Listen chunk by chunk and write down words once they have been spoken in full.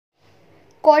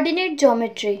Coordinate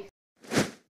geometry.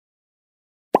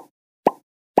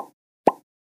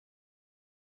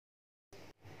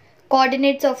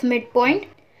 Coordinates of midpoint.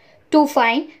 To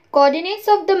find coordinates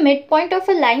of the midpoint of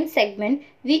a line segment,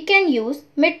 we can use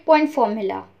midpoint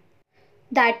formula.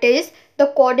 That is, the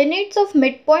coordinates of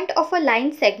midpoint of a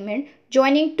line segment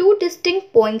joining two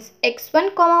distinct points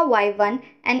x1, y1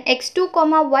 and x2,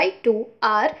 y2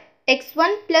 are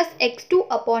x1 plus x2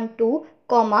 upon 2,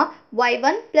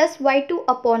 y1 plus y2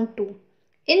 upon 2.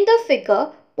 In the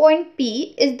figure, point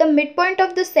P is the midpoint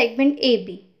of the segment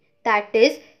AB. That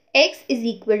is, x is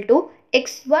equal to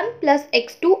x1 plus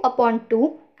x2 upon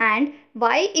 2 and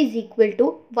y is equal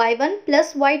to y1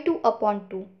 plus y2 upon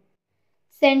 2.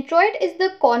 Centroid is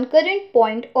the concurrent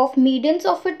point of medians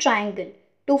of a triangle.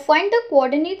 To find the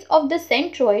coordinates of the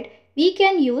centroid, we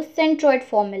can use centroid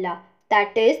formula.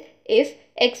 That is, if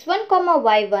x1,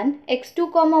 y1,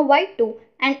 x2, y2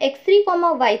 and x3,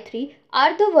 y3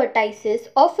 are the vertices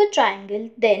of a triangle,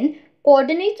 then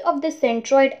coordinates of the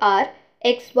centroid are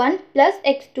x1 plus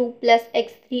x2 plus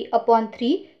x3 upon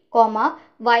 3,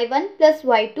 y1 plus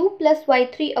y2 plus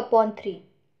y3 upon 3.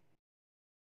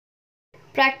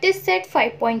 Practice set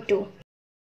 5.2.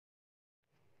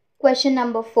 Question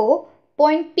number 4.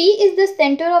 Point P is the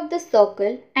center of the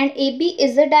circle and AB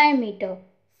is the diameter.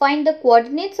 Find the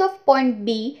coordinates of point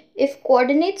B if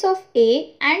coordinates of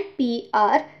A and P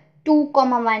are 2,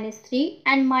 -3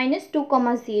 and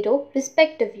 -2, 0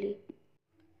 respectively.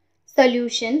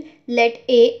 Solution. Let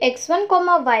A x1,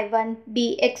 y1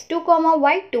 be x2,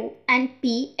 y2 and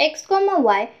P x,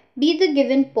 y be the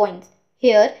given points.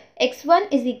 Here x1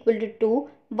 is equal to 2,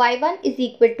 y1 is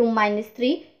equal to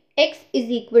 -3, x is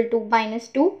equal to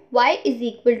 -2, y is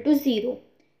equal to 0.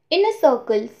 In a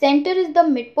circle, center is the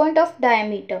midpoint of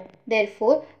diameter.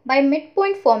 Therefore, by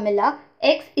midpoint formula,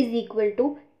 x is equal to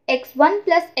x1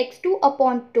 plus x2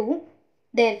 upon 2.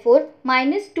 Therefore,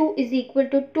 -2 is equal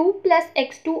to 2 plus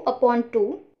x2 upon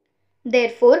 2.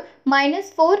 Therefore,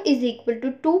 -4 is equal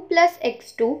to 2 plus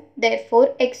x2. Therefore,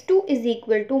 x2 is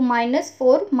equal to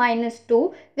 -4 minus 2,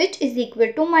 which is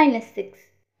equal to -6.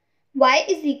 Y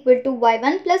is equal to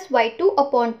y1 plus y2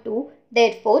 upon 2.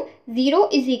 Therefore, 0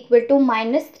 is equal to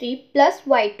 -3 plus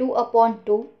y2 upon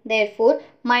 2. Therefore,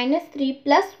 -3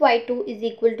 plus y2 is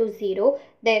equal to 0.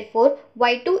 Therefore,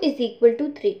 y2 is equal to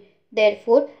 3.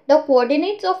 Therefore, the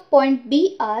coordinates of point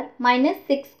B are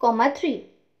 -6, 3.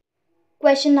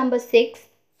 Question number 6.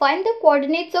 Find the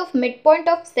coordinates of midpoint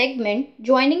of segment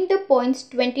joining the points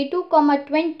 22,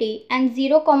 20 and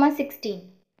 0, 16.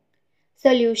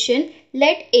 Solution.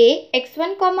 Let A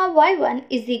x1, y1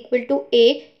 is equal to A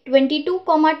 22,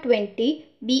 20,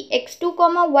 B x2,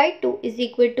 y2 is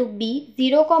equal to B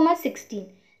 0, 16.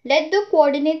 Let the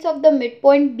coordinates of the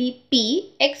midpoint be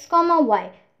P x, y.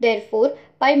 Therefore,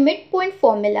 by midpoint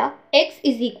formula, x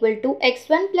is equal to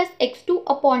x1 plus x2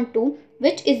 upon 2,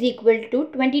 which is equal to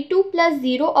 22 plus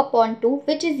 0 upon 2,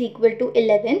 which is equal to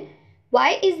 11.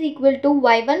 Y is equal to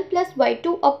y1 plus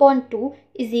y2 upon 2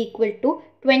 is equal to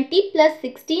 20 plus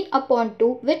 16 upon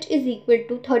 2, which is equal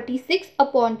to 36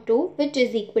 upon 2, which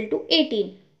is equal to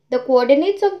 18. The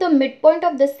coordinates of the midpoint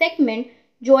of the segment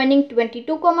joining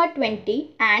 22,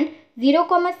 20 and 0,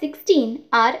 16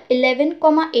 are 11,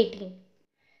 18.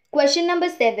 Question number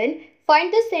 7.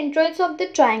 Find the centroids of the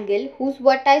triangle whose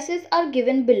vertices are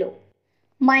given below.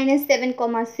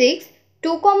 -7, 6,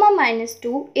 2,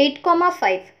 -2, 8,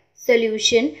 5.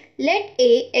 Solution. Let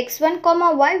A x1,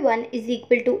 y1 is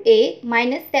equal to A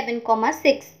 -7,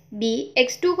 6, B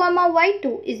x2,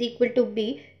 y2 is equal to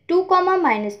B 2,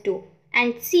 -2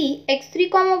 and C x3,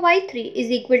 y3 is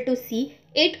equal to C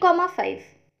 8, 5.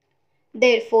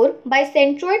 Therefore, by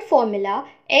centroid formula,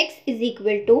 x is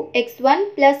equal to x1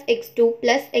 plus x2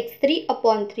 plus x3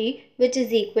 upon 3, which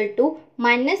is equal to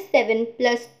 -7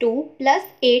 plus 2 plus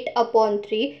 8 upon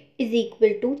 3 is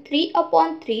equal to 3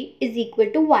 upon 3 is equal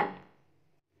to 1.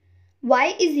 Y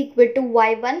is equal to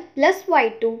y1 plus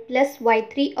y2 plus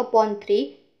y3 upon 3,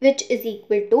 which is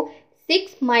equal to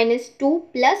 6 minus 2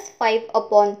 plus 5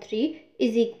 upon 3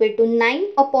 is equal to 9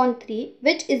 upon 3,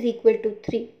 which is equal to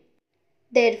 3.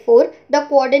 Therefore, the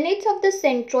coordinates of the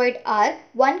centroid are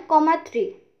 1, 3.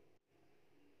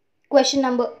 Question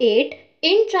number 8.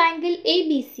 In triangle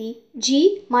ABC,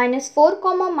 G -4,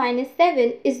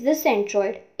 -7 is the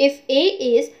centroid. If A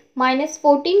is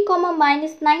 -14,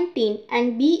 -19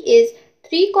 and B is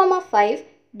 3, 5,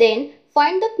 then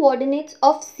find the coordinates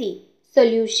of C.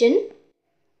 Solution.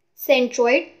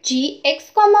 Centroid G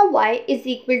x, y is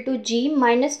equal to G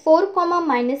 -4,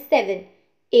 -7.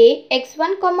 A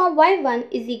x1, y1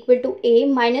 is equal to A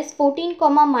 -14,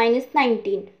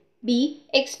 -19. B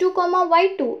x2,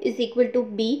 y2 is equal to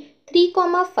B 3,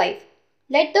 5.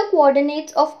 Let the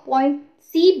coordinates of point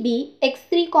C be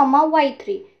x3,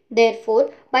 y3. Therefore,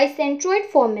 by centroid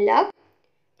formula,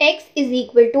 x is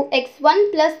equal to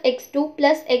x1 plus x2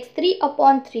 plus x3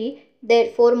 upon 3.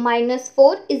 Therefore, minus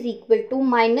 4 is equal to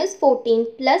minus 14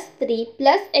 plus 3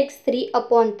 plus x3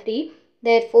 upon 3.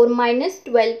 Therefore, minus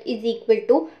 12 is equal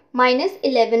to minus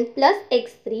 11 plus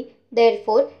x3.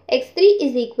 Therefore, x3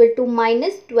 is equal to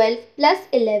minus 12 plus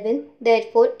 11.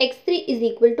 Therefore, x3 is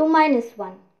equal to minus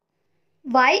 1.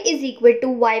 Y is equal to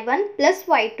y1 plus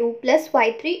y2 plus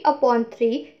y3 upon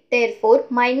 3. Therefore,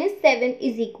 minus 7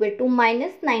 is equal to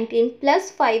minus 19 plus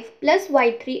 5 plus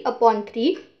y3 upon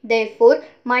 3. Therefore,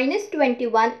 minus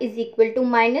 21 is equal to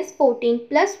minus 14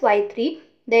 plus y3.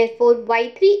 Therefore,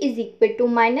 y3 is equal to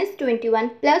minus 21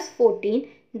 plus 14.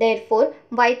 Therefore,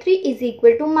 y3 is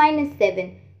equal to minus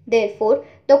 7. Therefore,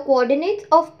 the coordinates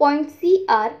of point C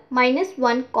are minus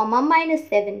 1, minus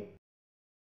 7.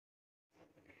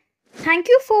 Thank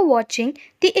you for watching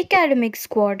the Academix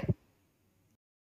Squad.